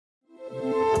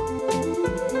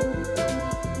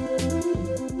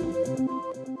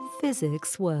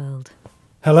Physics World.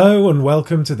 Hello and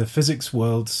welcome to the Physics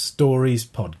World Stories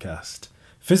podcast.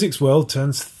 Physics World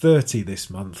turns 30 this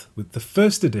month, with the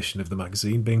first edition of the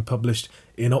magazine being published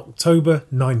in October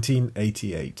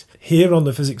 1988. Here on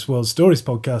the Physics World Stories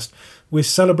podcast, we're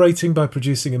celebrating by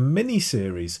producing a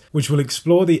mini-series which will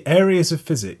explore the areas of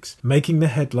physics making the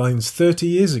headlines 30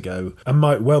 years ago and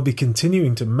might well be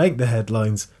continuing to make the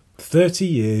headlines 30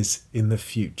 years in the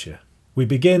future. We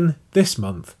begin this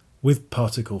month with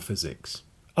particle physics.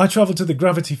 I travelled to the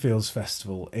Gravity Fields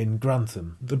Festival in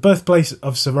Grantham, the birthplace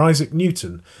of Sir Isaac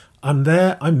Newton, and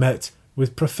there I met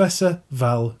with Professor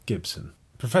Val Gibson.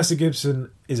 Professor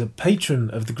Gibson is a patron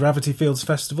of the Gravity Fields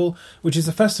Festival, which is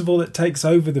a festival that takes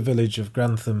over the village of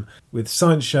Grantham with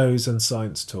science shows and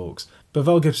science talks. But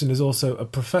Val Gibson is also a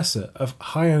professor of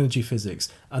high-energy physics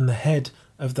and the head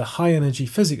of the high-energy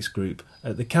physics group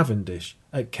at the Cavendish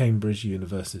at Cambridge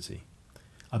University.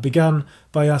 I began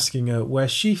by asking her where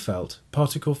she felt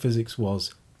particle physics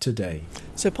was today.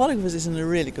 So particle physics is in a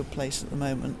really good place at the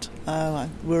moment.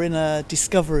 We're in a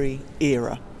discovery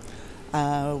era.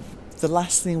 The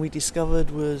last thing we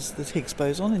discovered was the Higgs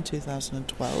boson in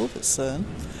 2012 at CERN.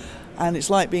 And it's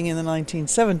like being in the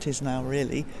 1970s now,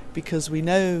 really, because we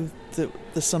know that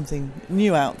there's something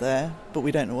new out there, but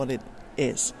we don't know what it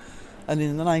is. And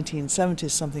in the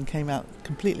 1970s, something came out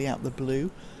completely out of the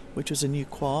blue, which was a new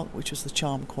quark, which was the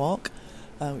CHARMM quark,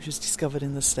 which was discovered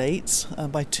in the States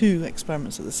by two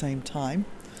experiments at the same time.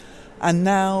 And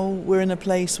now we're in a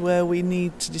place where we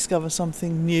need to discover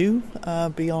something new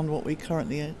beyond what we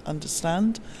currently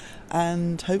understand,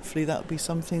 and hopefully that'll be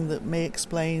something that may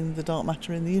explain the dark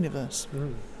matter in the universe.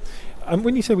 And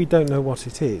when you say we don't know what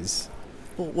it is...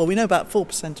 Well, we know about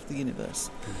 4% of the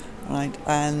universe, right?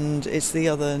 And it's the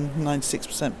other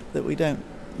 96% that we don't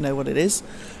know what it is.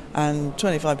 And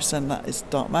 25% of that is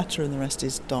dark matter and the rest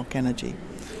is dark energy.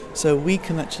 So we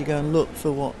can actually go and look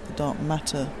for what the dark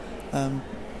matter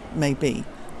may be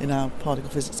in our particle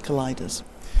physics colliders.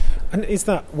 And is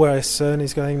that where CERN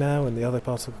is going now and the other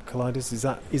particle colliders?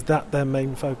 Is that their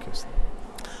main focus?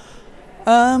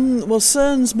 Well,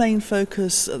 CERN's main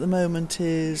focus at the moment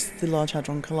is the Large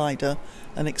Hadron Collider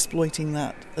and exploiting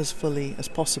that as fully as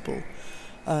possible.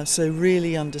 So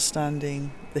really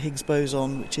understanding the Higgs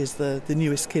boson, which is the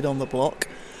newest kid on the block,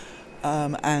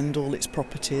 and all its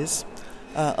properties,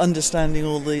 understanding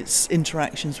all its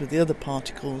interactions with the other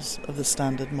particles of the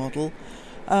Standard Model,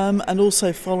 and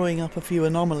also following up a few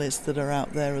anomalies that are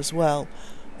out there as well,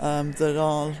 that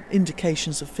are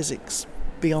indications of physics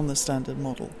beyond the Standard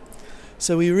Model.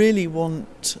 So we really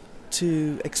want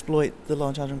to exploit the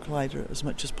Large Hadron Collider as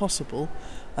much as possible,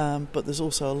 but there's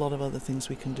also a lot of other things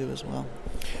we can do as well.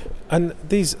 And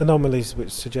these anomalies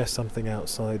which suggest something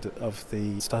outside of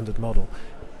the Standard Model,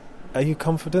 are you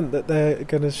confident that they're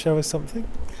going to show us something?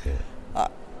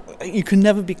 You can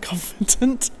never be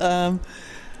confident.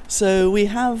 So we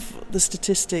have the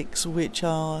statistics which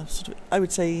are, sort of, I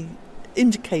would say,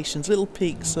 indications, little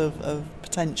peaks of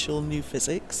potential new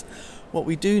physics. What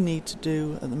we do need to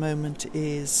do at the moment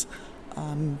is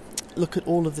look at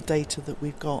all of the data that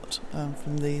we've got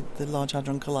from the Large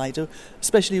Hadron Collider,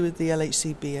 especially with the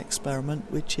LHCb experiment,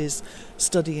 which is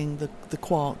studying the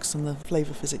quarks and the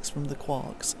flavour physics from the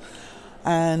quarks.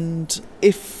 And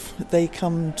if they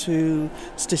come to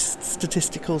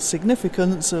statistical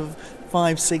significance of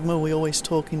 5 sigma, we always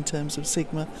talk in terms of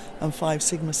sigma, and 5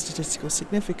 sigma statistical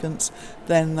significance,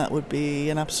 then that would be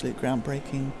an absolute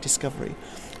groundbreaking discovery.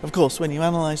 Of course, when you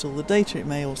analyse all the data, it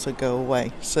may also go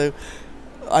away. So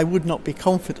I would not be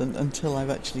confident until I've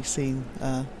actually seen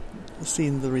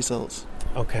the results.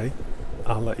 Okay,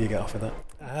 I'll let you get off of that.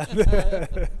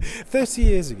 30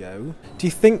 years ago, do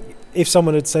you think if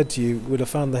someone had said to you, would have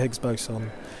found the Higgs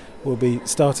boson, we'll be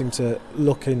starting to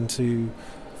look into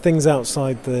things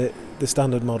outside the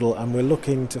Standard Model and we're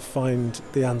looking to find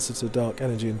the answer to dark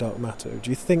energy and dark matter, do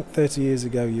you think 30 years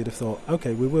ago you'd have thought,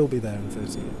 okay, we will be there in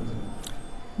 30 years?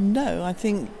 No, I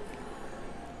think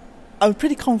I was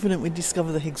pretty confident we'd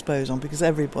discover the Higgs boson because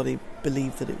everybody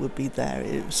believed that it would be there.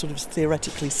 It was sort of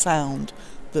theoretically sound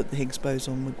that the Higgs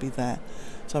boson would be there.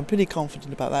 So I'm pretty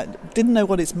confident about that. Didn't know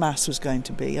what its mass was going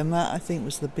to be, and that I think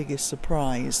was the biggest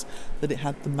surprise, that it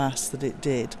had the mass that it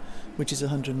did, which is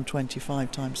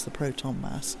 125 times the proton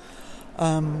mass.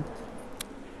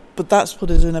 But that's put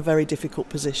us in a very difficult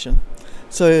position.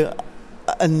 So,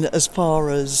 and as far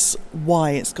as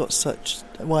why it's got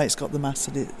the mass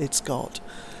that it's got,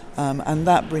 and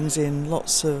that brings in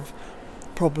lots of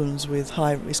problems with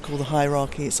it's called the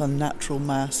hierarchy. It's unnatural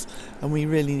mass, and we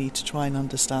really need to try and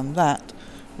understand that,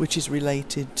 which is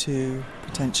related to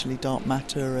potentially dark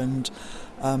matter and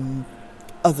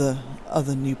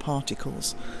other new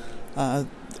particles.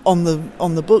 On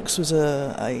the books was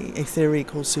a theory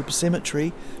called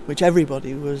supersymmetry, which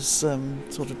everybody was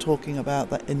sort of talking about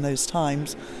that in those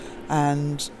times,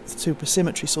 and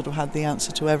supersymmetry sort of had the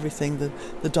answer to everything,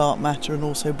 the dark matter, and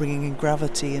also bringing in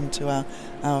gravity into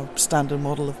our standard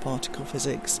model of particle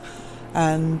physics.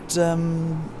 And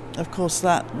of course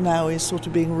that now is sort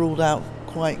of being ruled out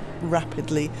quite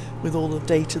rapidly with all the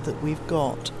data that we've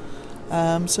got.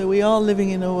 So we are living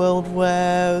in a world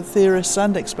where theorists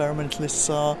and experimentalists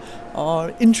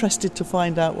are interested to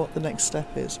find out what the next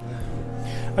step is.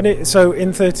 And so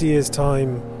in 30 years'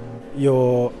 time,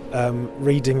 you're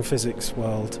reading Physics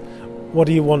World. What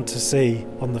do you want to see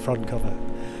on the front cover?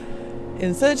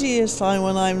 In 30 years' time,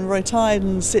 when I'm retired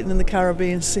and sitting in the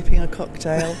Caribbean sipping a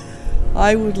cocktail,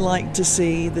 I would like to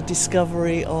see the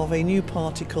discovery of a new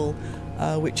particle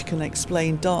which can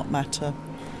explain dark matter.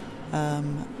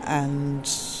 And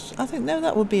I think,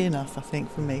 that would be enough, I think,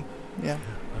 for me. Yeah.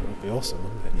 That would be awesome,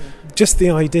 wouldn't it? Yeah. Just the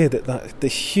idea that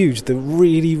the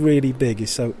really, really big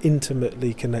is so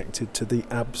intimately connected to the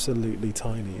absolutely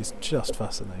tiny is just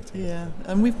fascinating. Yeah,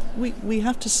 and we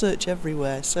have to search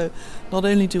everywhere. So not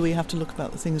only do we have to look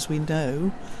about the things we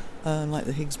know, like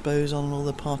the Higgs boson and all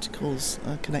the particles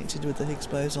connected with the Higgs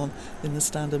boson in the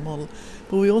Standard Model,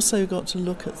 but we also got to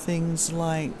look at things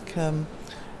like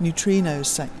neutrino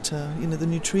sector. The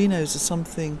neutrinos are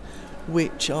something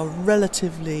which are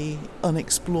relatively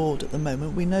unexplored at the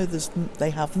moment. We know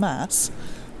they have mass,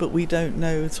 but we don't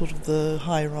know sort of the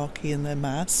hierarchy in their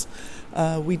mass.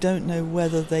 We don't know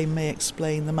whether they may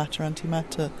explain the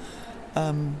matter-antimatter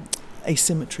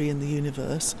asymmetry in the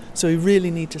universe. So we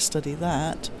really need to study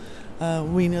that.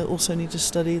 We also need to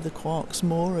study the quarks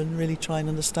more and really try and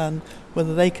understand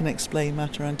whether they can explain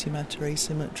matter-antimatter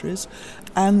asymmetries.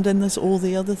 And then there's all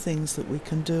the other things that we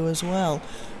can do as well,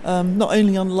 not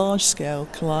only on large-scale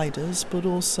colliders, but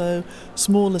also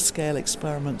smaller-scale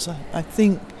experiments. I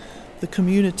think the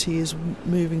community is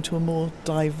moving to a more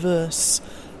diverse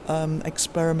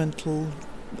experimental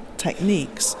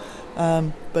techniques,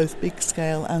 both big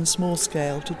scale and small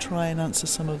scale, to try and answer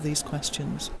some of these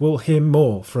questions. We'll hear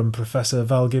more from Professor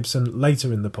Val Gibson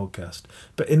later in the podcast,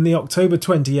 but in the October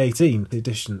 2018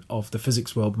 edition of the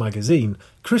Physics World magazine,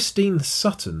 Christine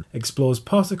Sutton explores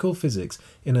particle physics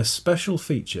in a special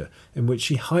feature in which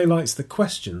she highlights the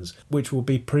questions which will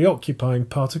be preoccupying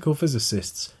particle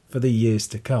physicists for the years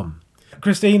to come.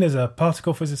 Christine is a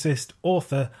particle physicist,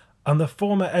 author, and the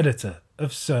former editor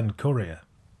of CERN Courier.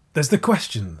 There's the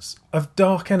questions of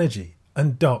dark energy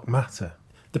and dark matter,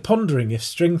 the pondering if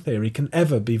string theory can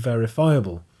ever be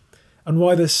verifiable, and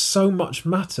why there's so much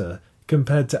matter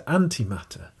compared to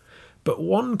antimatter. But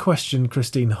one question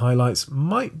Christine highlights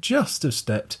might just have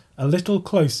stepped a little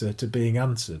closer to being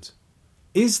answered.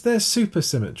 Is there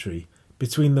supersymmetry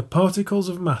between the particles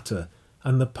of matter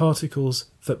and the particles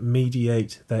that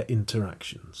mediate their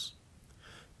interactions?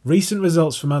 Recent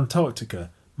results from Antarctica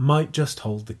might just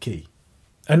hold the key.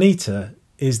 ANITA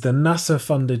is the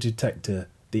NASA-funded detector,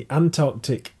 the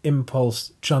Antarctic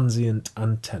Impulse Transient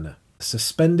Antenna,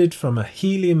 suspended from a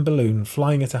helium balloon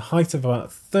flying at a height of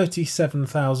about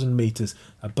 37,000 metres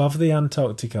above the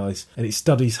Antarctic ice, and it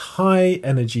studies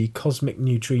high-energy cosmic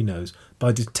neutrinos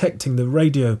by detecting the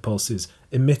radio pulses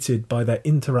emitted by their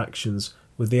interactions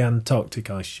with the Antarctic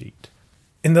ice sheet.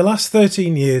 In the last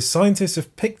 13 years, scientists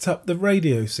have picked up the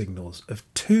radio signals of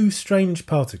two strange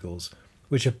particles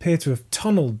which appear to have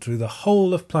tunnelled through the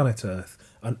whole of planet Earth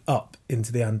and up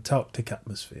into the Antarctic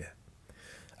atmosphere.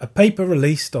 A paper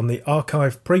released on the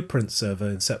arXiv preprint server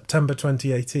in September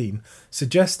 2018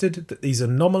 suggested that these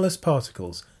anomalous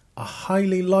particles are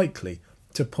highly likely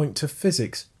to point to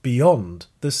physics beyond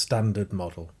the Standard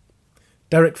Model.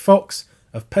 Derek Fox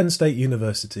of Penn State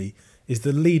University is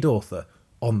the lead author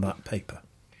on that paper.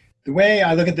 The way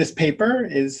I look at this paper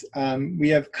is we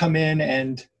have come in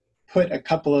and put a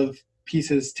couple of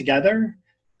pieces together,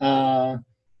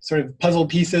 sort of puzzle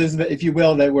pieces, if you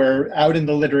will, that were out in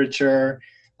the literature,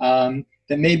 that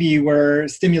maybe were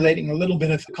stimulating a little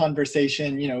bit of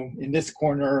conversation, in this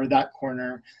corner or that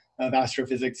corner of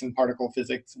astrophysics and particle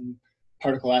physics and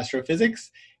particle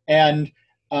astrophysics. And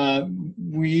in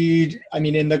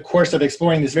the course of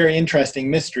exploring this very interesting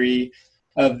mystery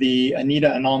of the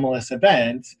ANITA anomalous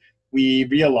event, we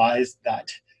realized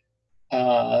that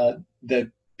the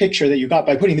picture that you got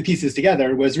by putting the pieces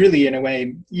together was really, in a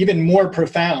way, even more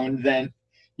profound than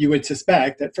you would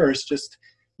suspect at first, just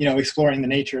exploring the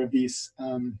nature of these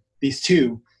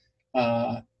two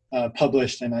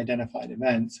published and identified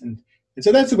events. And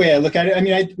so that's the way I look at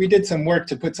it. We did some work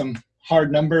to put some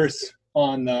hard numbers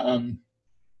on the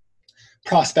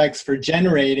prospects for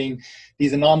generating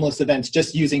these anomalous events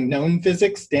just using known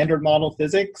physics, standard model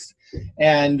physics.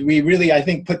 And we really, I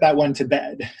think, put that one to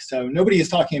bed. So nobody is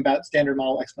talking about standard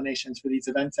model explanations for these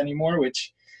events anymore,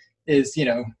 which is,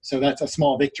 so that's a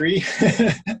small victory.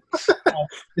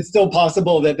 It's still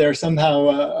possible that they're somehow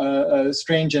a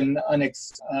strange and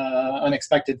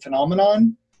unexpected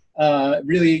phenomenon.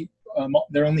 Really,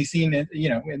 they're only seen,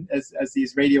 as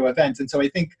these radio events. And so I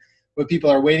think what people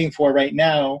are waiting for right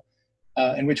now,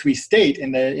 in which we state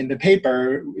in the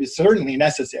paper, is certainly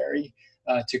necessary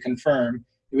to confirm.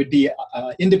 It would be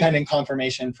independent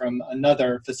confirmation from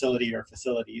another facility or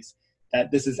facilities that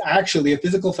this is actually a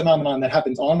physical phenomenon that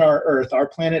happens on our Earth, our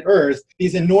planet Earth.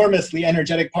 These enormously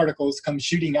energetic particles come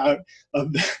shooting out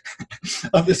of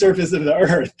the surface of the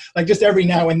Earth, like just every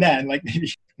now and then, like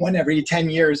maybe one every 10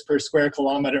 years per square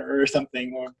kilometer or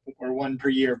something, or one per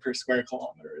year per square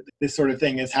kilometer. This sort of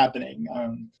thing is happening.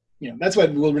 That's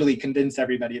what will really convince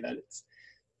everybody that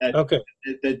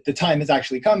the time has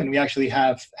actually come, and we actually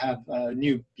have a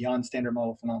new beyond standard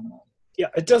model phenomenon. Yeah,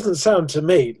 it doesn't sound to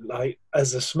me like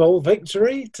as a small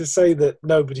victory to say that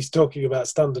nobody's talking about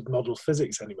standard model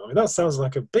physics anymore. I mean, that sounds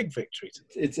like a big victory to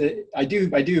me. I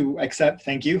do accept,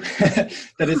 thank you,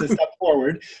 that is a step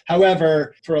forward.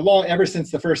 However, ever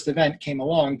since the first event came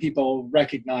along, people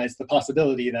recognize the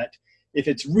possibility that if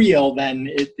it's real, then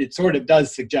it sort of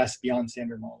does suggest beyond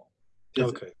standard model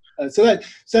physics. Okay. So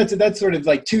that's sort of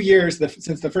like 2 years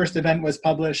since the first event was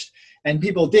published, and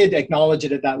people did acknowledge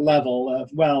it at that level of,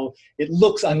 well, it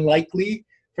looks unlikely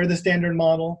for the standard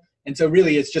model, and so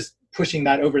really it's just pushing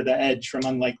that over the edge from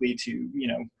unlikely to,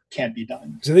 can't be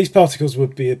done. So these particles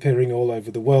would be appearing all over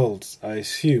the world, I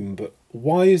assume, but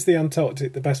why is the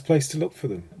Antarctic the best place to look for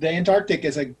them? The Antarctic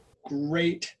is a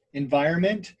great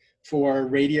environment for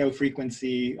radio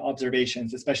frequency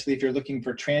observations, especially if you're looking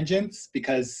for transients,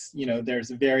 because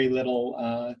there's very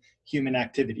little human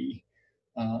activity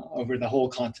over the whole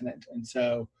continent, and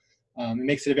so it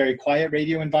makes it a very quiet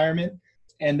radio environment.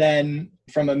 And then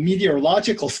from a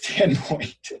meteorological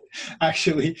standpoint,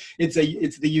 actually, it's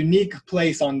the unique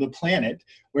place on the planet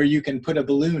where you can put a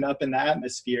balloon up in the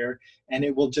atmosphere, and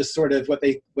it will just sort of, what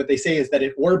they say is that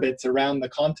it orbits around the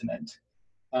continent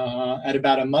at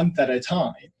about a month at a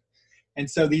time. And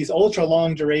so these ultra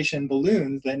long duration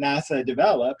balloons that NASA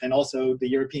developed, and also the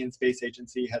European Space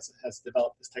Agency has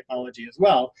developed this technology as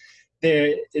well,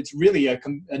 it's really a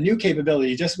new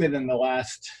capability just within the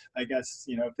last,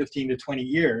 15 to 20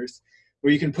 years,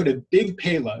 where you can put a big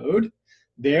payload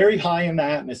very high in the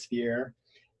atmosphere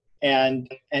and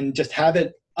just have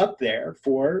it up there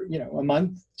for, a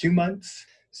month, 2 months.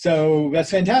 So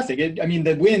that's fantastic.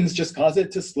 The winds just cause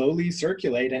it to slowly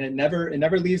circulate, and it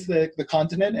never leaves the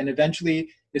continent. And eventually,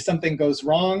 if something goes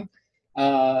wrong,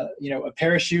 a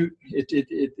parachute,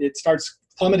 it starts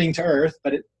plummeting to Earth,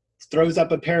 but it throws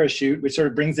up a parachute, which sort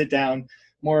of brings it down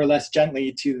more or less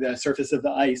gently to the surface of the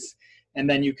ice. And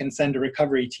then you can send a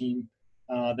recovery team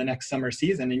the next summer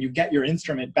season, and you get your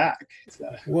instrument back.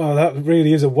 Wow, that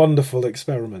really is a wonderful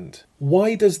experiment.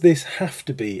 Why does this have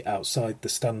to be outside the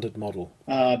standard model?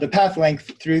 The path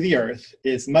length through the Earth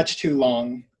is much too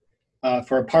long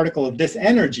for a particle of this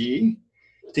energy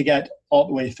to get all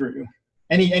the way through,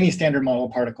 any standard model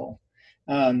particle.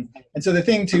 And so the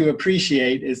thing to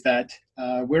appreciate is that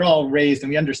we're all raised, and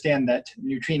we understand that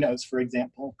neutrinos, for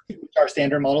example, which are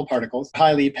standard model particles,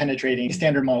 highly penetrating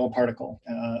standard model particle,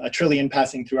 1 trillion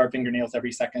passing through our fingernails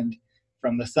every second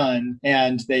from the sun,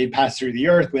 and they pass through the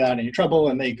Earth without any trouble,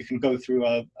 and they can go through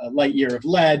a light year of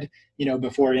lead,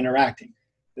 before interacting.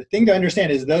 The thing to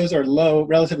understand is those are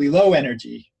relatively low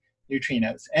energy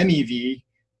neutrinos, MEV,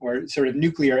 or sort of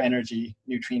nuclear energy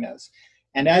neutrinos.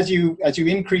 And as you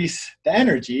increase the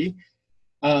energy,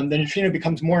 the neutrino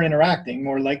becomes more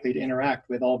likely to interact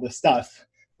with all the stuff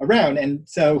around. And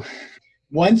so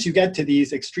once you get to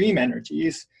these extreme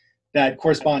energies that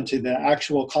correspond to the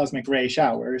actual cosmic ray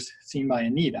showers seen by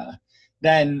Anita,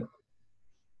 then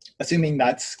assuming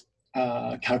that's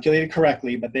calculated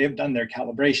correctly, but they have done their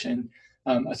calibration,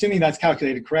 assuming that's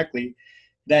calculated correctly,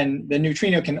 then the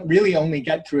neutrino can really only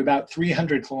get through about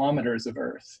 300 kilometers of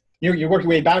Earth. You work your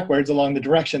way backwards along the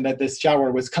direction that this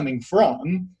shower was coming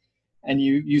from, and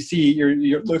you see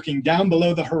you're looking down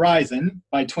below the horizon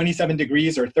by 27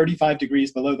 degrees or 35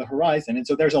 degrees below the horizon, and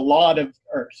so there's a lot of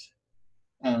Earth,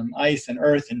 ice and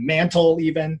Earth and mantle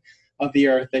even of the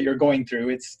Earth that you're going through.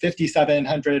 It's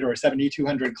 5,700 or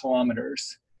 7,200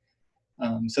 kilometers.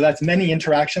 So that's many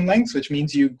interaction lengths, which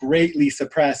means you greatly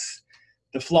suppress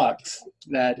the flux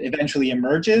that eventually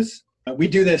emerges. We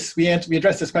do this, we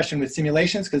address this question with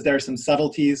simulations because there are some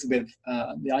subtleties with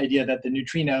the idea that the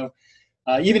neutrino,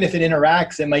 even if it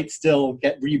interacts, it might still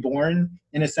get reborn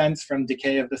in a sense from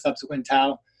decay of the subsequent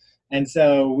tau. And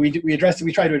so we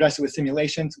try to address it with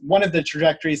simulations. One of the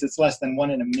trajectories is less than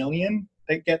 1 in a million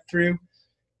that get through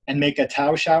and make a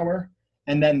tau shower.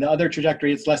 And then the other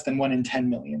trajectory is less than 1 in 10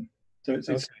 million. So it's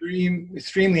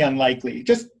extremely unlikely.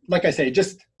 Just like I say,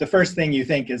 just the first thing you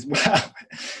think is, wow,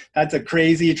 that's a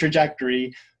crazy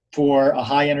trajectory for a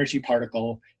high energy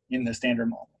particle in the standard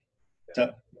model.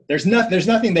 So there's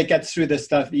nothing that gets through this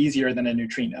stuff easier than a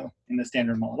neutrino in the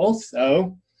standard model.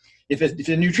 So if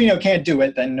a neutrino can't do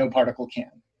it, then no particle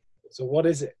can. So what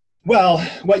is it? Well,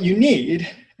 what you need,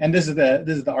 and this is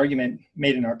the argument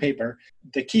made in our paper,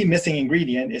 the key missing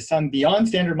ingredient is some beyond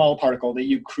standard model particle that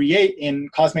you create in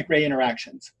cosmic ray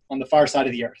interactions on the far side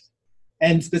of the Earth.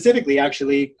 And specifically,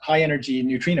 actually, high energy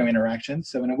neutrino interactions.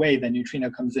 So in a way, the neutrino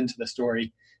comes into the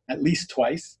story at least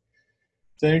twice.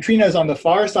 So the neutrinos on the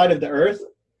far side of the Earth,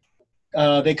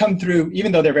 they come through,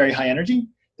 even though they're very high energy,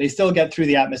 they still get through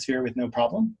the atmosphere with no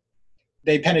problem.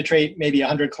 They penetrate maybe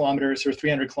 100 kilometers or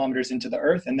 300 kilometers into the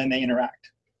Earth, and then they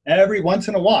interact. Every once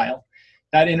in a while,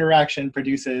 that interaction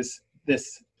produces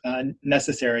this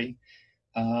necessary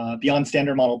beyond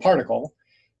standard model particle,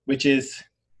 which is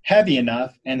heavy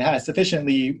enough and has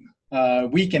sufficiently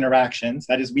weak interactions,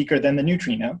 that is weaker than the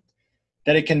neutrino,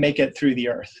 that it can make it through the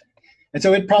Earth. And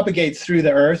so it propagates through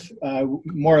the Earth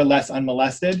more or less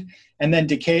unmolested, and then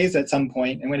decays at some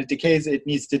point. And when it decays, it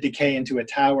needs to decay into a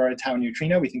tau or a tau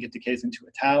neutrino. We think it decays into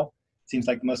a tau. Seems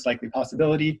like the most likely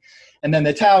possibility. And then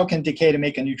the tau can decay to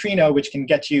make a neutrino, which can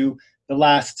get you the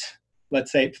last,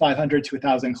 let's say, 500 to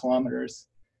 1,000 kilometers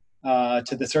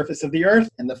to the surface of the Earth.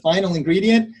 And the final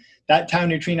ingredient, that tau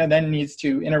neutrino then needs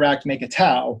to interact, make a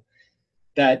tau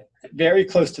that very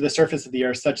close to the surface of the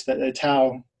Earth, such that the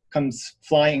tau comes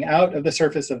flying out of the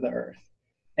surface of the Earth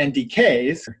and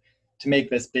decays to make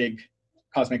this big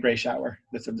cosmic ray shower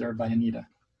that's observed by Anita.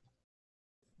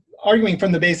 Arguing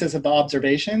from the basis of the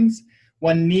observations,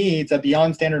 one needs a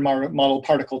beyond standard model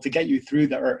particle to get you through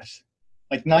the Earth,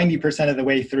 like 90% of the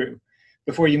way through,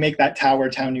 before you make that tau or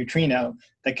tau neutrino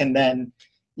that can then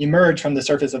emerge from the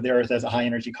surface of the Earth as a high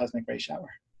energy cosmic ray shower.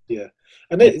 Yeah,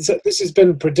 and this has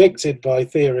been predicted by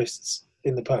theorists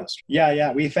in the past.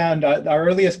 Yeah. We found our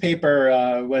earliest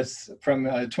paper was from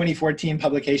a 2014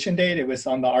 publication date. It was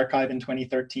on the arXiv in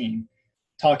 2013,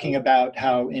 talking about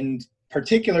how in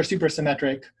particular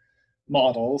supersymmetric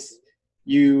models,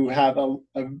 you have a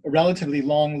relatively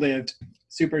long-lived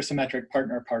supersymmetric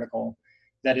partner particle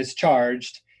that is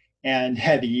charged and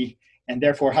heavy and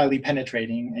therefore highly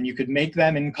penetrating, and you could make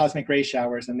them in cosmic ray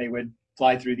showers and they would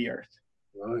fly through the Earth.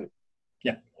 Right.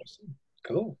 Yeah. Awesome.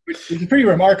 Cool. It's pretty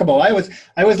remarkable. I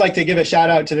always like to give a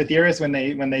shout out to the theorists when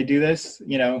they do this,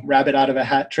 rabbit out of a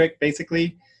hat trick,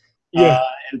 basically. Yeah.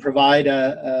 And provide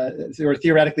or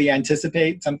theoretically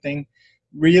anticipate something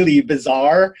really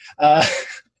bizarre.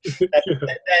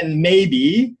 That then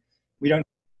maybe, we don't,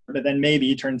 but then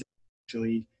maybe turns out to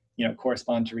actually,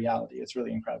 correspond to reality. It's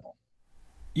really incredible.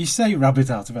 You say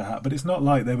rabbit out of a hat, but it's not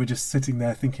like they were just sitting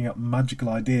there thinking up magical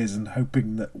ideas and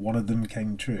hoping that one of them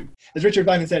came true. As Richard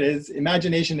Feynman said, it's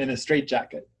imagination in a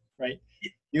straitjacket, right?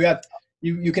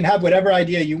 You can have whatever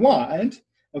idea you want,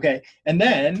 okay, and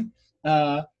then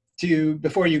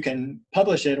before you can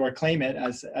publish it or claim it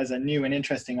as a new and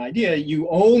interesting idea, you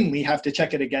only have to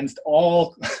check it against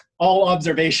all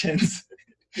observations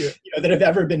that have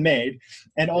ever been made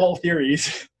and all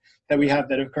theories that we have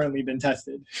that have currently been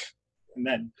tested.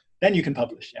 And then you can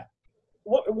publish, yeah.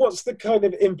 What's the kind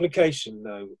of implication,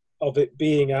 though, of it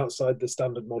being outside the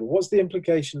standard model? What's the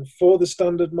implication for the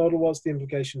standard model? What's the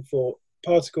implication for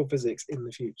particle physics in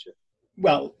the future?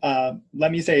 Well,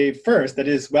 let me say first that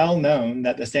it is well known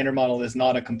that the standard model is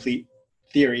not a complete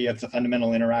theory of the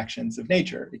fundamental interactions of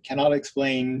nature. It cannot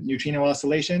explain neutrino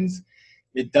oscillations.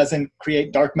 It doesn't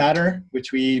create dark matter,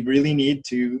 which we really need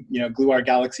to glue our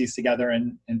galaxies together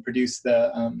and produce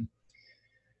the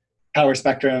power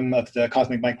spectrum of the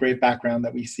cosmic microwave background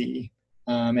that we see.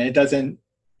 And it doesn't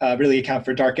really account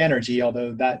for dark energy,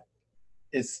 although that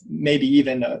is maybe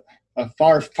even a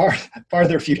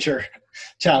farther future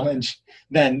challenge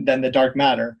than the dark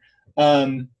matter.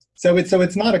 So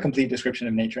it's not a complete description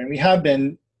of nature. And we have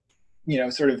been,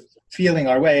 sort of feeling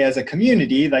our way as a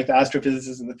community, like the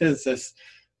astrophysicists and the physicists,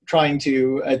 trying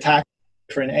to attack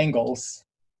different angles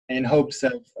in hopes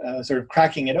of sort of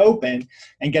cracking it open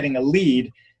and getting a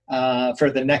lead for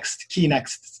the next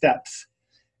steps.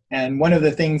 And one of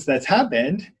the things that's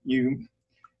happened,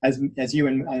 as you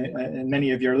and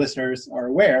many of your listeners are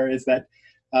aware, is that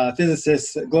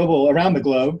physicists around the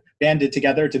globe banded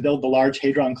together to build the Large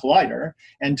Hadron Collider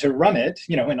and to run it,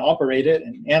 and operate it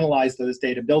and analyze those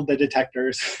data, build the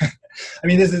detectors. I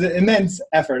mean, this is an immense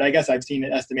effort. I guess I've seen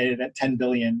it estimated at 10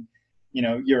 billion,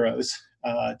 euros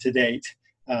to date,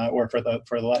 or for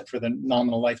the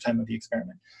nominal lifetime of the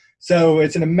experiment. So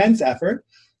it's an immense effort,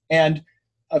 and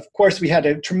of course we had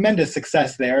a tremendous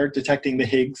success there, detecting the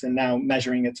Higgs and now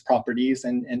measuring its properties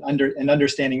and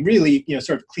understanding, really,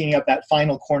 sort of cleaning up that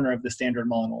final corner of the Standard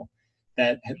Model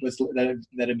that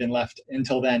had been left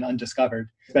until then undiscovered.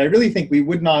 But I really think we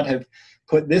would not have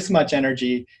put this much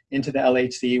energy into the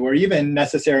LHC, or even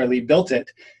necessarily built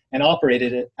it and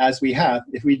operated it as we have,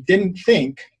 if we didn't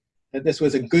think that this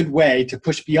was a good way to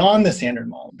push beyond the Standard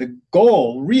Model. The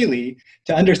goal, really,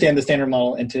 to understand the Standard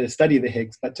Model and to study the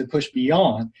Higgs, but to push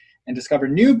beyond and discover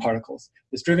new particles,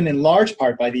 is driven in large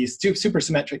part by these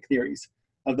supersymmetric theories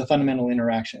of the fundamental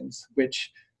interactions,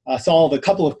 which solve a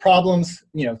couple of problems,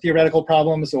 theoretical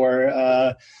problems,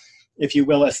 or, if you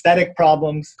will, aesthetic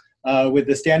problems with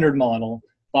the Standard Model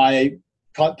by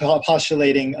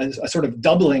postulating a sort of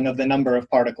doubling of the number of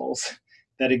particles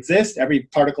that exist. Every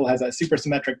particle has a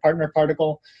supersymmetric partner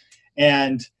particle,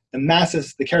 and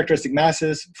the characteristic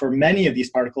masses for many of these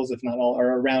particles, if not all,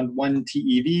 are around 1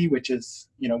 TeV, which is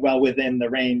well within the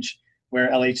range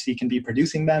where LHC can be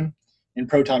producing them in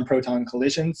proton-proton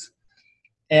collisions.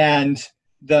 And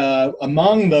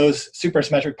among those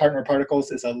supersymmetric partner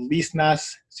particles is a least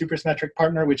mass supersymmetric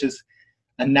partner, which is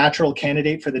a natural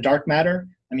candidate for the dark matter.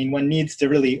 I mean, one needs to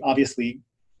really obviously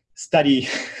study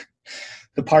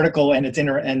the particle and its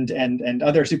and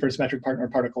other supersymmetric partner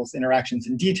particles interactions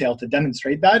in detail to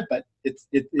demonstrate that, but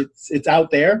it's out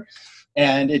there,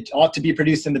 and it ought to be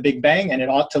produced in the Big Bang, and it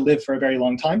ought to live for a very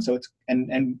long time. So it's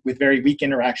and with very weak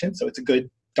interactions, so it's a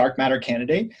good dark matter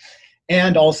candidate.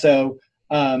 And also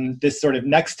this sort of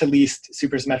next to least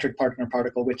supersymmetric partner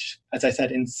particle, which, as I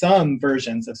said, in some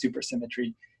versions of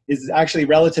supersymmetry is actually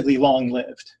relatively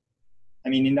long-lived. I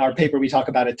mean, in our paper we talk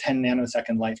about a 10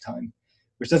 nanosecond lifetime,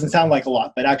 which doesn't sound like a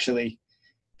lot, but actually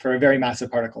for a very massive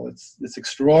particle, it's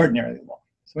extraordinarily long.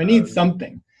 So we need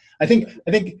something. I think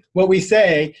what we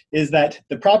say is that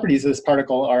the properties of this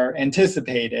particle are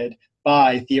anticipated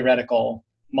by theoretical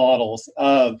models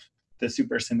of the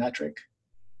supersymmetric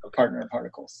partner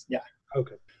particles. Yeah.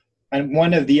 Okay. And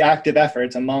one of the active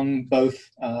efforts among both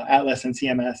ATLAS and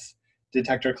CMS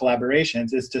detector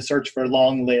collaborations is to search for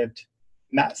long-lived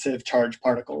massive charged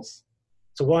particles.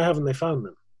 So why haven't they found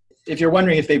them? If you're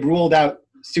wondering if they've ruled out,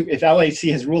 if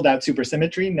LHC has ruled out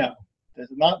supersymmetry, no, they have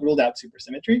not ruled out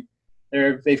supersymmetry.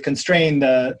 They've constrained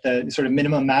the sort of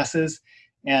minimum masses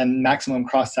and maximum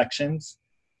cross sections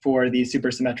for these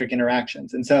supersymmetric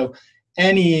interactions. And so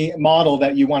any model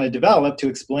that you want to develop to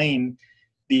explain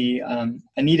the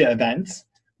Anita events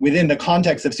within the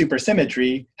context of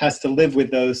supersymmetry has to live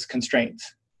with those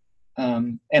constraints.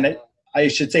 I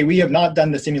should say we have not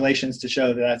done the simulations to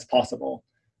show that that's possible.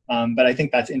 But I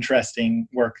think that's interesting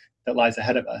work that lies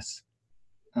ahead of us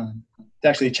to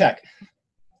actually check.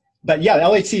 But yeah,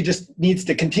 LHC just needs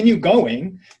to continue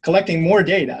going, collecting more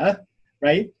data,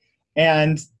 right?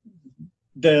 And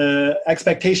the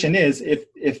expectation is if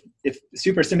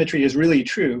supersymmetry is really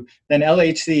true, then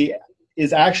LHC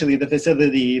is actually the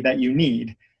facility that you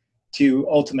need to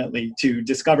ultimately to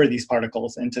discover these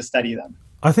particles and to study them.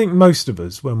 I think most of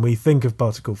us, when we think of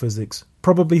particle physics,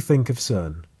 probably think of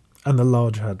CERN and the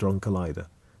Large Hadron Collider.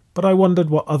 But I wondered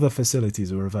what other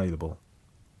facilities are available.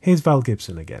 Here's Val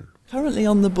Gibson again. Currently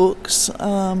on the books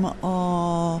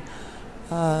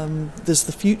there's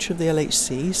the future of the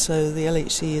LHC. So the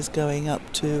LHC is going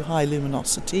up to high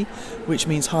luminosity, which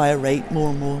means higher rate, more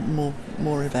and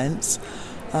more events.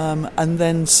 And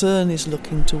then CERN is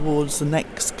looking towards the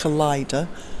next collider,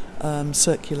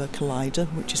 circular collider,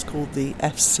 which is called the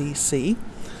FCC.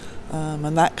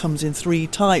 And that comes in three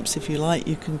types, if you like.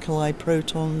 You can collide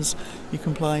protons, you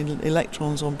can collide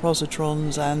electrons on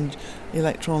positrons and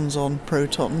electrons on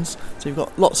protons. So you've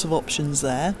got lots of options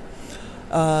there.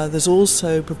 There's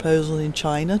also a proposal in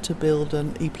China to build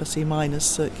an E plus E minus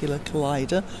circular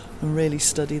collider and really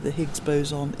study the Higgs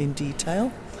boson in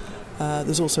detail.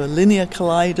 There's also a linear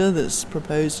collider that's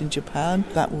proposed in Japan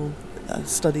that will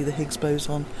study the Higgs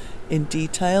boson in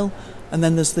detail. And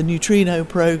then there's the neutrino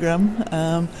program,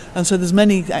 and so there's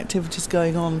many activities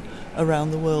going on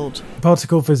around the world.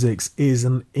 Particle physics is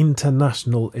an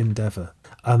international endeavour,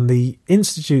 and the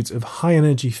Institute of High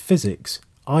Energy Physics,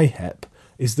 IHEP,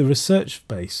 is the research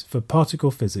base for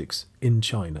particle physics in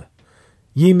China.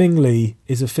 Yiming Li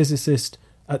is a physicist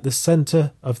at the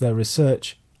centre of their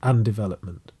research and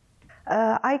development.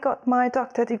 I got my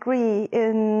doctorate degree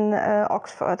in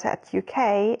Oxford at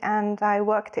UK, and I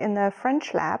worked in a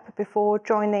French lab before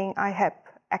joining IHEP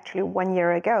actually 1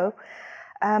 year ago.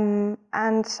 And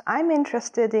I'm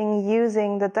interested in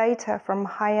using the data from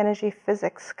high-energy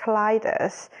physics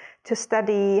colliders to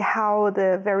study how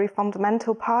the very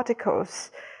fundamental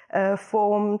particles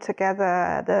form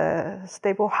together the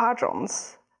stable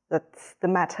hadrons, that's the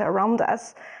matter around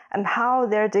us, and how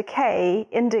their decay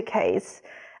indicates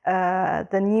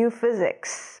the new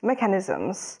physics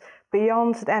mechanisms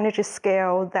beyond the energy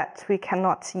scale that we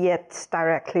cannot yet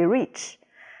directly reach.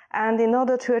 And in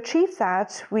order to achieve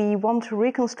that, we want to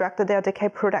reconstruct their decay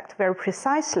product very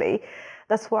precisely.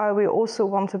 That's why we also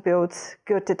want to build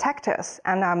good detectors.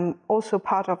 And I'm also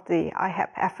part of the IHEP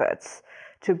efforts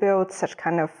to build such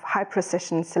kind of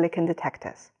high-precision silicon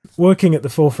detectors. Working at the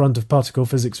forefront of particle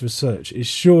physics research is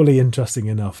surely interesting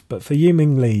enough, but for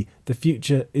Yiming Li, the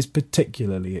future is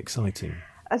particularly exciting.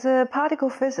 As a particle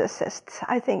physicist,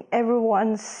 I think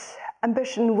everyone's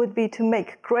ambition would be to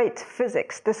make great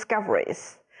physics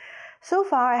discoveries. So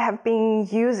far, I have been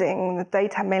using the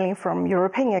data mainly from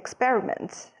European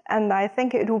experiments, and I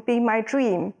think it would be my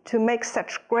dream to make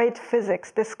such great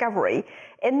physics discovery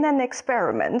in an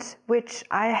experiment which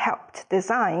I helped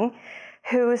design,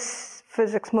 whose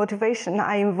physics motivation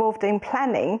I involved in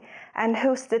planning, and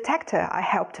whose detector I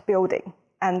helped building.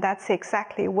 And that's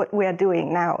exactly what we are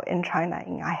doing now in China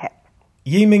in IHEP.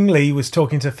 Yiming Li was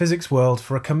talking to Physics World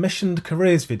for a commissioned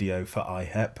careers video for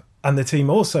IHEP, and the team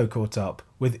also caught up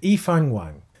with Yifang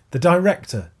Wang, the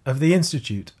director of the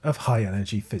Institute of High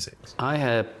Energy Physics.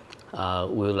 IHEP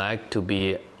would like to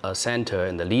be a center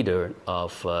and the leader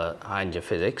of high energy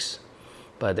physics,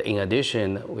 but in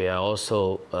addition, we are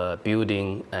also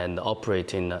building and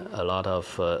operating a lot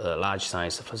of large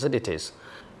science facilities.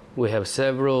 We have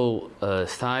several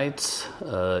sites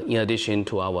in addition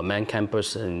to our main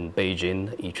campus in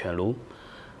Beijing, Yiquanlu.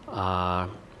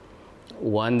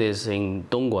 One is in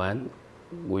Dongguan,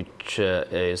 which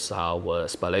is our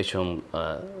spallation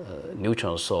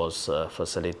neutron source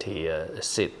facility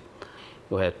SIT.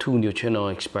 We have 2 neutrino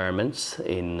experiments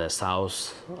in the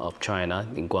south of China,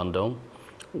 in Guangdong.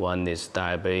 One is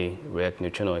Taipei react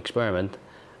neutrino experiment,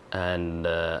 and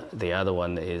the other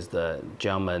one is the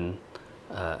German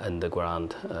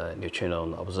underground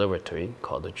neutrino observatory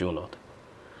called the JUNOT.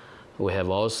 We have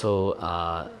also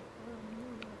a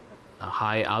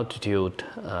high altitude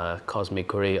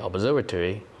cosmic ray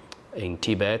observatory in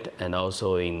Tibet and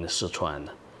also in Sichuan.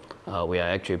 We are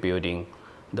actually building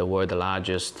the world's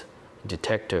largest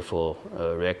detector for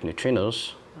react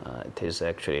neutrinos. It is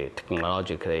actually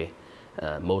technologically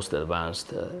most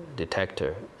advanced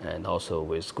detector and also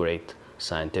with great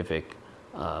scientific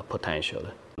potential.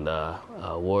 The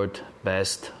world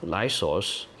best light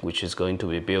source, which is going to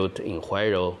be built in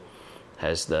Huairou,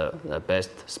 has the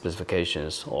best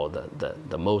specifications or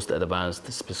the most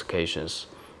advanced specifications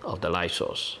of the light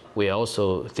source. We are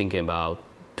also thinking about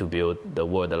to build the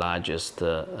world's largest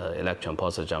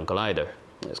electron-positron collider.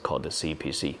 It's called the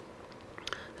CPC.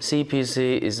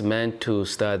 CPC is meant to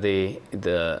study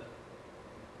the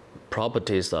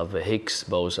properties of a Higgs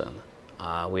boson.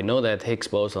 We know that Higgs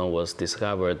boson was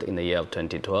discovered in the year of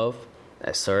 2012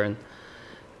 at CERN,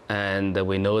 and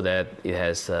we know that it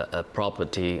has a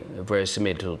property very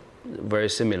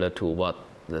similar to what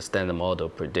the Standard Model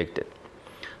predicted.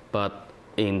 But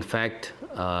in fact,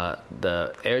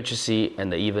 the LHC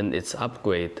and even its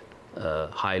upgrade,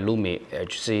 high LUMI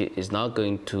LHC, is not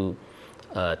going to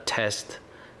test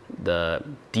the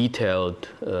detailed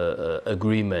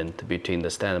agreement between the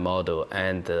Standard Model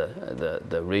and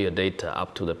the real data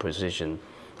up to the precision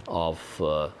of,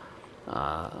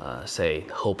 say,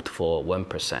 hoped for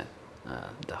 1%.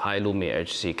 The high LUMI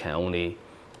LHC can only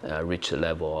reach the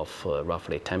level of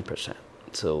roughly 10%.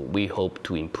 So we hope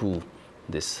to improve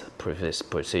this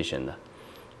precision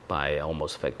by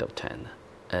almost a factor of 10.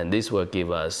 And this will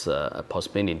give us a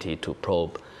possibility to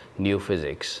probe new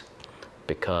physics,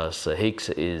 because Higgs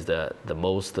is the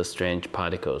most strange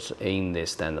particles in the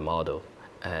Standard Model,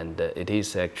 and it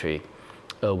is actually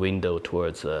a window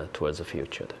towards the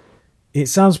future. It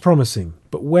sounds promising,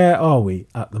 but where are we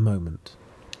at the moment?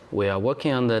 We are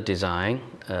working on the design.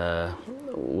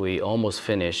 We almost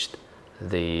finished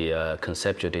the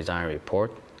conceptual design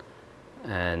report,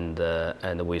 and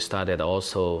we started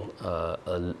also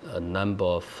a number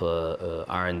of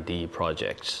R&D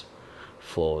projects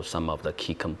for some of the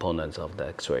key components of the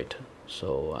actuator.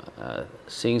 So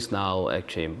things now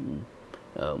actually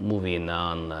moving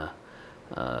on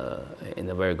in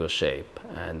a very good shape,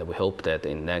 and we hope that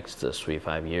in the next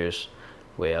 3-5 years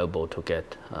we're able to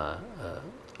get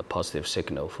a positive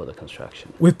signal for the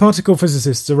construction. With particle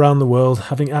physicists around the world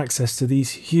having access to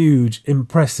these huge,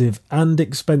 impressive and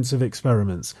expensive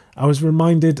experiments, I was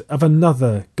reminded of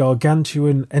another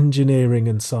gargantuan engineering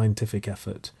and scientific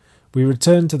effort. we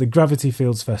return to the Gravity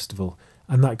Fields Festival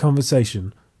and that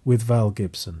conversation with Val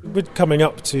Gibson. We're coming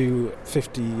up to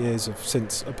 50 years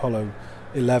since Apollo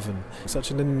 11.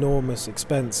 Such an enormous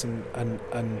expense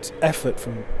and effort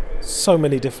from so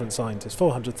many different scientists,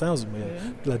 400,000 we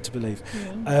are led to believe,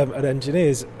 and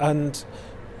engineers. And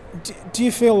do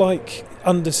you feel like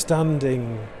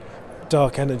understanding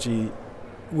dark energy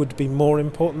would be more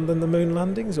important than the moon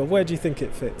landings, or where do you think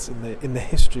it fits in the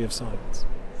history of science,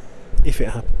 if it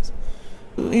happens?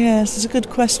 Yes, it's a good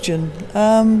question.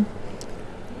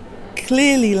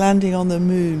 Clearly landing on the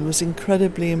moon was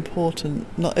incredibly important,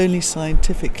 not only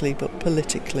scientifically but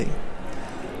politically.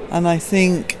 And I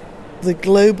think the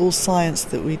global science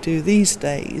that we do these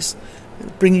days,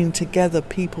 bringing together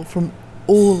people from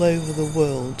all over the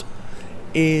world,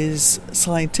 is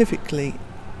scientifically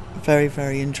very,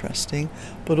 very interesting,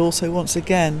 but also, once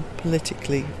again,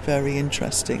 politically very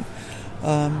interesting,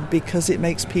 because it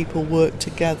makes people work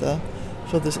together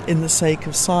in the sake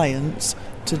of science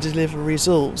to deliver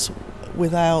results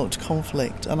without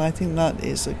conflict. And I think that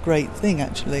is a great thing,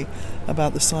 actually,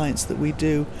 about the science that we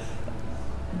do.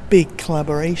 Big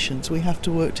collaborations. We have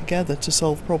to work together to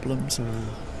solve problems.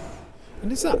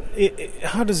 And is that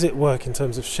how does it work in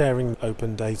terms of sharing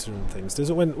open data and things? Does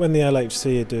it when the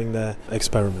LHC are doing their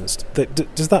experiments,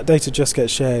 does that data just get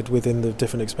shared within the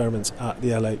different experiments at the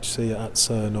LHC at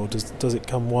CERN, or does it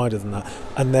come wider than that?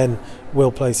 And then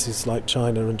will places like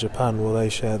China and Japan, will they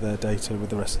share their data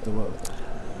with the rest of the world?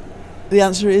 The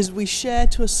answer is we share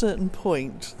to a certain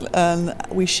point, and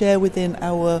we share within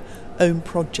our own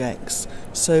projects.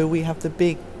 So we have the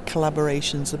big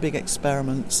collaborations, the big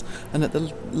experiments, and at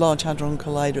the Large Hadron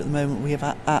Collider at the moment we have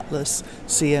ATLAS,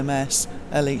 CMS,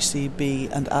 LHCb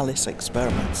and ALICE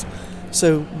experiments.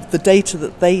 So the data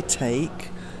that they take,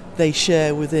 they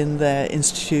share within their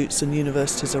institutes and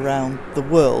universities around the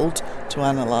world to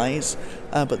analyse,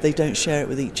 but they don't share it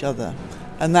with each other.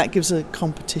 And that gives a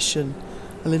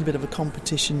little bit of a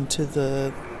competition to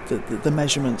the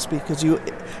measurements, because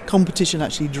competition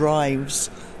actually drives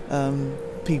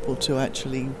people to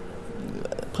actually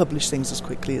publish things as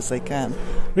quickly as they can.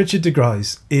 Richard de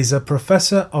Grijs is a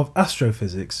professor of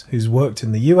astrophysics who's worked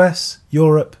in the US,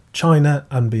 Europe, China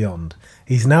and beyond.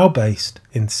 He's now based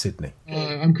in Sydney.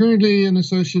 I'm currently an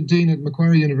associate dean at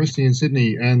Macquarie University in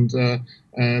Sydney, and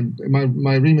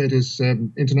my remit is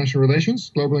international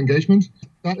relations, global engagement.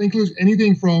 That includes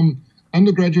anything from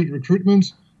undergraduate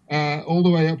recruitment all the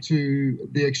way up to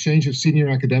the exchange of senior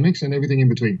academics and everything in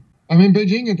between. I'm in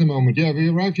Beijing at the moment. Yeah, we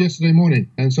arrived yesterday morning.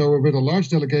 And so we're with a large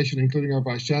delegation, including our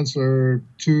vice-chancellor,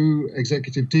 2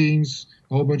 executive deans,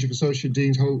 a whole bunch of associate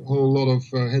deans, whole lot of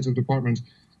heads of department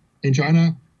in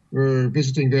China. We're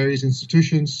visiting various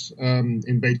institutions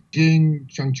in Beijing,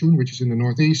 Changchun, which is in the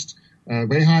northeast,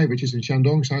 Weihai, which is in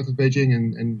Shandong, south of Beijing,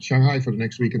 and Shanghai for the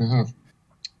next week and a half.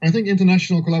 I think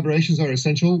international collaborations are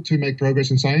essential to make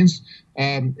progress in science.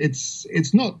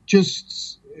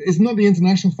 It's not the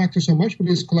international factor so much, but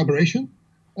it's collaboration,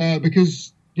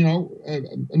 because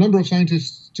a number of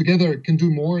scientists together can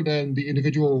do more than the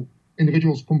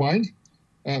individuals combined.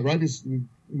 Right? It's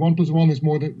 1 +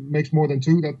 1 makes more than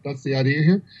 2. That's the idea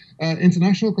here.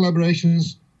 International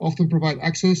collaborations often provide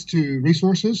access to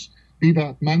resources, be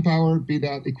that manpower, be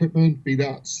that equipment, be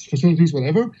that facilities,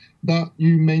 whatever, that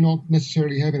you may not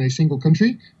necessarily have in a single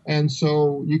country. And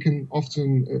so you can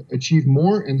often achieve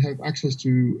more and have access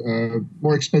to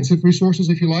more expensive resources,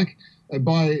 if you like,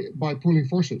 by pooling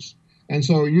forces. And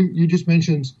so you just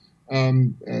mentioned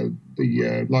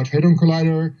the Large Hadron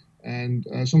Collider and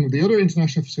some of the other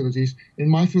international facilities. In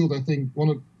my field, I think one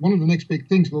of the next big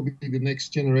things will be the next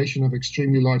generation of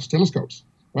extremely large telescopes.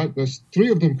 Right? There's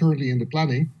 3 of them currently in the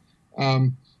planning.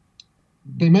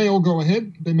 They may all go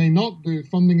ahead, they may not. The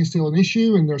funding is still an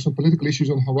issue, and there are some political issues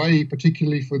on Hawaii,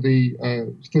 particularly for the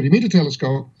 30-meter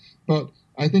telescope. But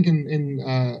I think in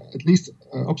at least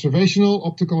observational,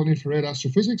 optical and infrared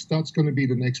astrophysics, that's going to be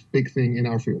the next big thing in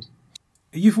our field.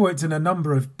 You've worked in a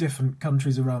number of different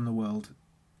countries around the world.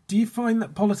 Do you find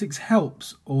that politics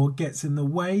helps or gets in the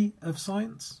way of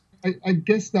science? I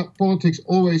guess that politics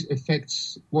always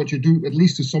affects what you do, at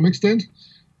least to some extent.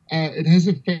 It has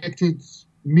affected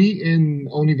me in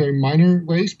only very minor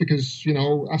ways because,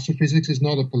 astrophysics is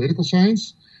not a political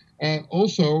science.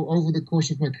 Also, over the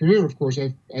course of my career, of course,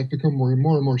 I've become more and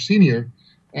more senior.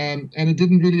 And it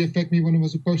didn't really affect me when I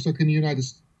was a postdoc in the United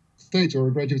States or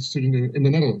a graduate student in the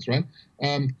Netherlands, right?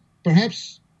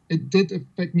 Perhaps it did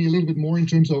affect me a little bit more in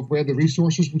terms of where the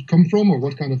resources would come from or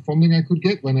what kind of funding I could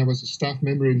get when I was a staff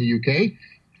member in the UK.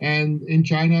 And in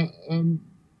China,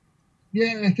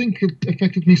 I think it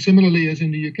affected me similarly as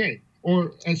in the UK,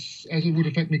 or as it would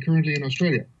affect me currently in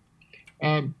Australia.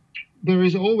 there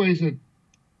is always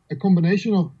a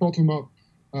combination of bottom-up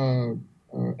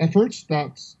efforts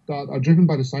that are driven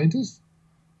by the scientists,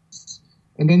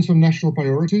 and then some national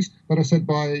priorities that are set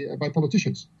by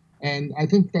politicians. And I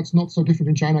think that's not so different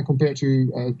in China compared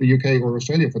to the UK or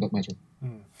Australia, for that matter.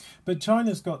 But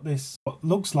China's got this, what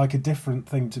looks like a different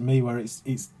thing to me, where it's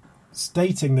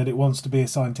stating that it wants to be a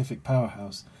scientific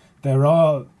powerhouse. There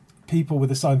are people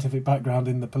with a scientific background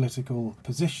in the political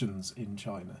positions in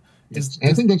China.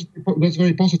 I think that's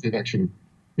very positive, actually,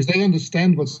 because they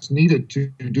understand what's needed to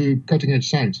do cutting-edge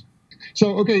science.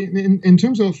 So, okay, in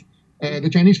terms of the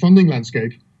Chinese funding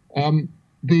landscape,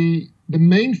 the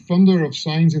main funder of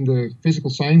science in the physical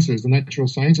sciences, the natural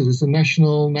sciences, is the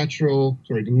Natural National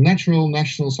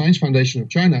Science Foundation of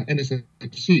China,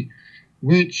 NSFC,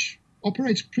 which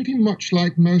operates pretty much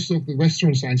like most of the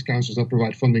Western science councils that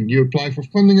provide funding. You apply for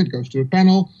funding, it goes to a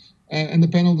panel, and the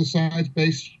panel decides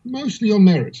based mostly on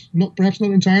merit. Perhaps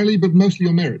not entirely, but mostly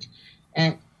on merit.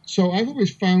 So I've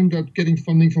always found that getting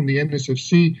funding from the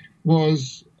NSFC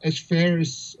was as fair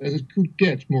as it could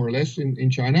get, more or less,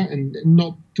 in China, and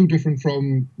not too different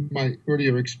from my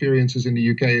earlier experiences in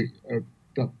the UK,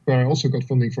 where I also got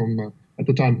funding from, at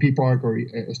the time, PPARC or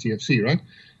STFC, right?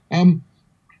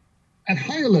 At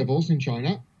higher levels in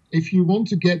China, if you want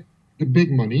to get the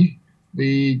big money,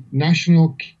 the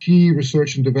national key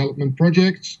research and development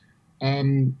projects,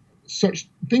 such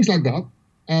things like that,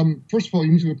 first of all,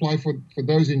 you need to apply for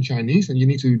those in Chinese, and you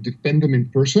need to defend them in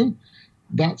person.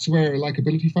 That's where a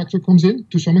likability factor comes in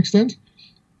to some extent.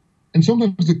 And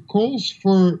sometimes the calls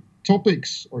for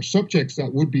topics or subjects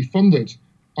that would be funded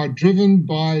are driven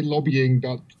by lobbying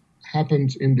that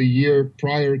happened in the year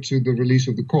prior to the release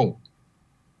of the call.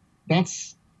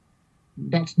 That's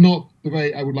not the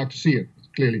way I would like to see it,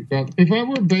 clearly. But if I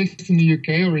were based in the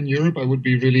UK or in Europe, I would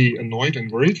be really annoyed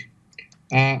and worried.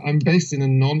 I'm based in a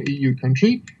non-EU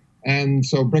country, and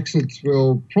so Brexit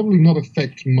will probably not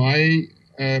affect my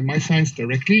science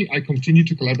directly. I continue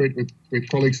to collaborate with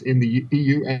colleagues in the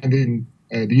EU and in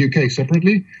the UK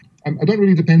separately. I don't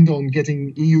really depend on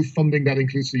getting EU funding that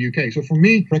includes the UK. So for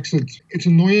me, Brexit, it's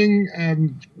annoying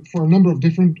for a number of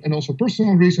different and also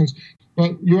personal reasons.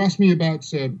 But you asked me about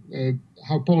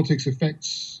how politics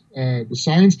affects the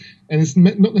science, and it's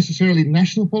not necessarily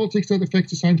national politics that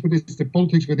affects the science, but it's the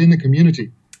politics within the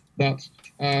community that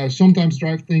sometimes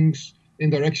drive things in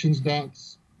directions that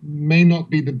may not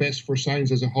be the best for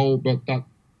science as a whole, but that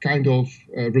kind of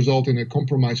result in a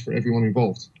compromise for everyone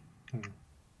involved.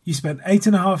 You spent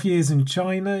 8.5 years in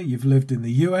China, you've lived in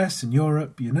the US and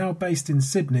Europe, you're now based in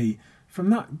Sydney. From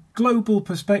that global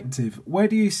perspective, where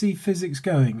do you see physics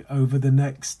going over the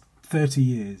next 30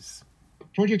 years?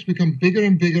 Projects become bigger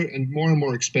and bigger and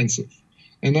more expensive.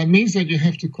 And that means that you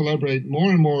have to collaborate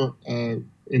more and more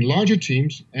in larger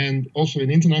teams and also in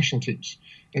international teams.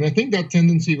 And I think that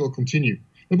tendency will continue.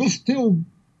 There will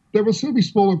still be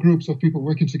smaller groups of people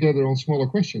working together on smaller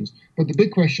questions, but the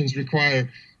big questions require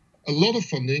a lot of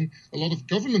funding, a lot of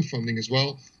government funding as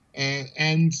well,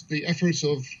 and the efforts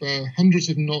of hundreds,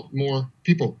 if not more,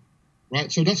 people. Right,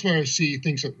 so that's where I see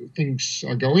things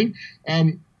are going.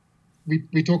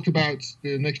 We talked about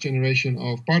the next generation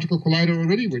of particle collider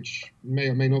already, which may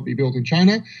or may not be built in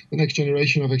China. The next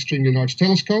generation of extremely large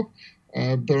telescope.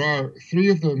 There are 3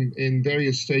 of them in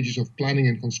various stages of planning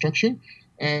and construction.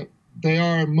 They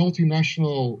are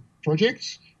multinational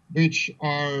projects which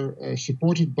are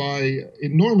supported by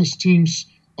enormous teams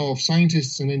of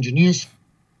scientists and engineers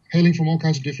hailing from all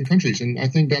kinds of different countries. And I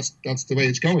think that's the way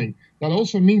it's going. That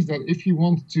also means that if you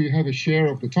want to have a share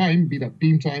of the time, be that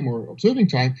beam time or observing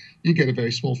time, you get a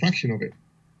very small fraction of it.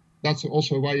 That's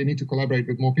also why you need to collaborate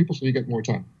with more people so you get more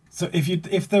time. So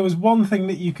if there was one thing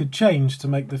that you could change to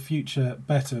make the future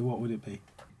better, what would it be?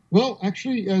 Well,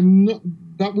 actually,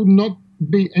 that would not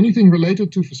be anything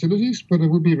related to facilities, but it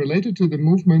would be related to the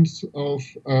movements of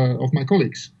my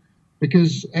colleagues.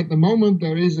 Because at the moment,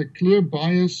 there is a clear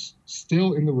bias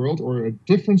still in the world, or a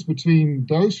difference between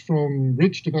those from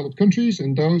rich developed countries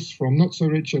and those from not so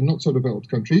rich and not so developed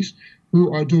countries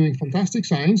who are doing fantastic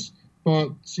science, but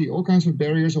see all kinds of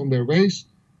barriers on their ways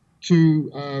to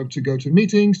go to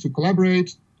meetings, to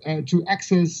collaborate, to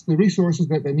access the resources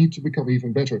that they need to become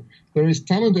even better. There is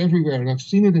talent everywhere, and I've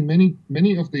seen it in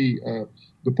many of the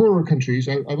poorer countries.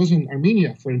 I was in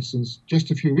Armenia, for instance, just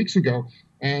a few weeks ago,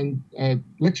 and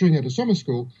lecturing at a summer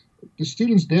school. The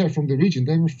students there from the region,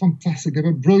 they were fantastic. They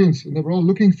were brilliant, and they were all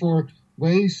looking for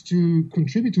ways to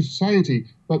contribute to society.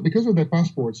 But because of their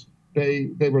passports, they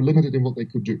were limited in what they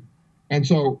could do. And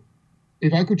so,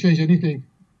 if I could change anything,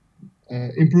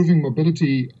 improving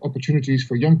mobility opportunities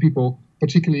for young people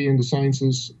particularly in the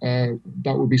sciences, that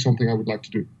would be something I would like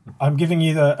to do. I'm giving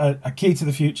you a key to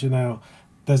the future now.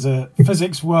 There's a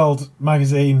Physics World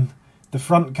magazine, the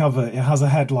front cover, it has a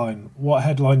headline. What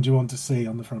headline do you want to see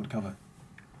on the front cover?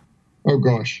 Oh,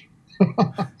 gosh.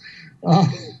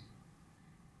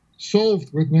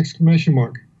 Solved with an exclamation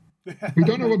mark. We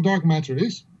don't know what dark matter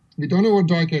is. We don't know what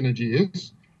dark energy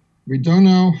is. We don't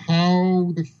know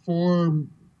how the four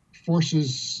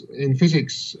forces in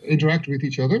physics interact with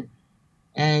each other.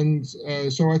 And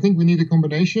so I think we need a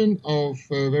combination of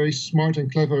very smart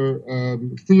and clever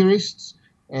theorists,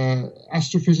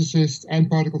 astrophysicists, and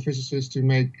particle physicists to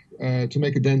make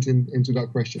a dent into that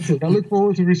question. I look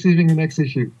forward to receiving the next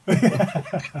issue.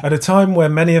 At a time where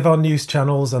many of our news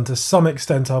channels and to some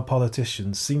extent our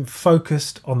politicians seem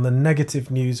focused on the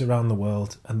negative news around the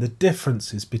world and the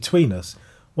differences between us,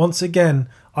 once again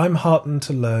I'm heartened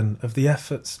to learn of the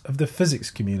efforts of the physics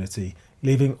community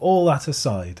leaving all that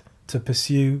aside to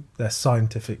pursue their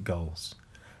scientific goals.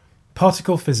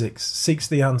 Particle physics seeks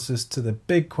the answers to the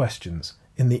big questions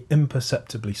in the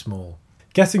imperceptibly small.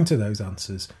 Getting to those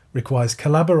answers requires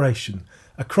collaboration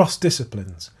across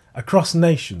disciplines, across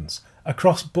nations,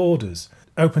 across borders,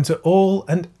 open to all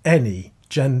and any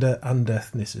gender and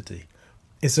ethnicity.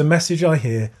 It's a message I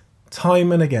hear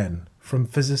time and again from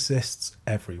physicists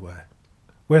everywhere.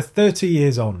 We're 30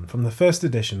 years on from the first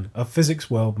edition of Physics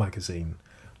World magazine.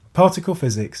 Particle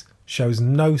physics shows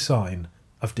no sign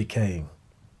of decaying.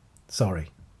 Sorry.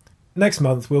 Next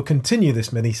month we'll continue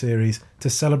this mini-series to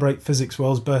celebrate Physics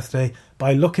World's birthday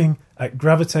by looking at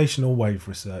gravitational wave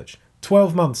research,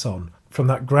 12 months on from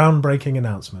that groundbreaking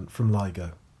announcement from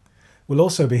LIGO. We'll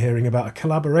also be hearing about a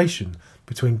collaboration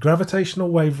between gravitational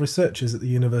wave researchers at the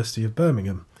University of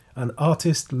Birmingham and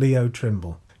artist Leo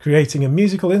Trimble, creating a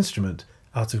musical instrument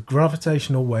out of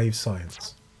gravitational wave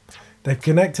science. They've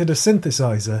connected a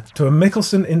synthesizer to a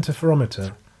Michelson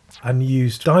interferometer and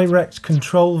used direct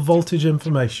control voltage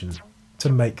information to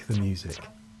make the music.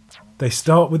 They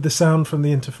start with the sound from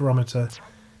the interferometer,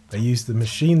 they use the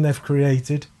machine they've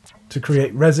created to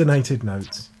create resonated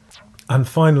notes, and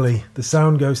finally the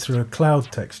sound goes through a cloud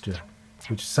texture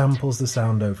which samples the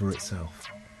sound over itself.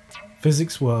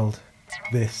 Physics World,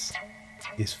 this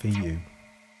is for you.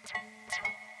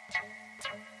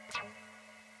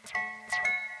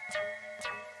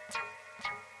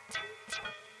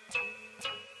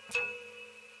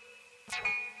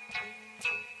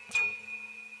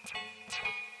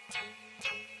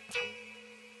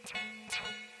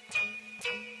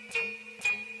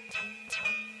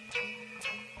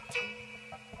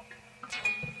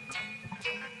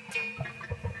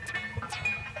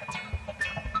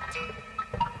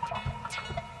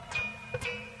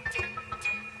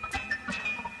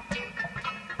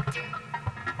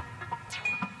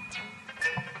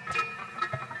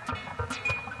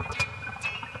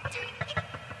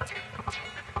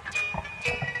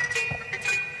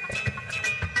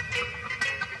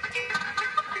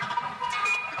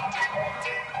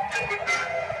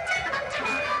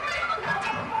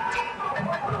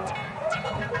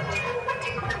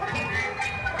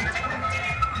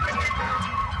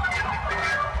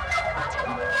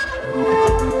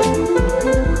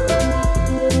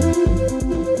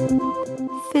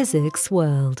 Physics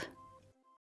World.